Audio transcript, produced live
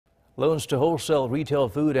Loans to wholesale, retail,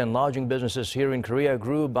 food and lodging businesses here in Korea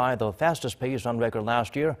grew by the fastest pace on record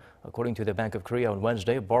last year. According to the Bank of Korea on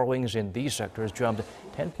Wednesday, borrowings in these sectors jumped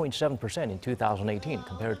 10.7% in 2018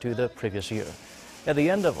 compared to the previous year. At the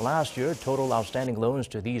end of last year, total outstanding loans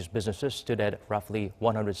to these businesses stood at roughly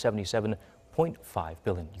 $177.5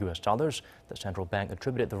 billion. The central bank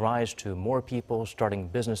attributed the rise to more people starting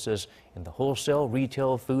businesses in the wholesale,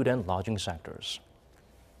 retail, food and lodging sectors.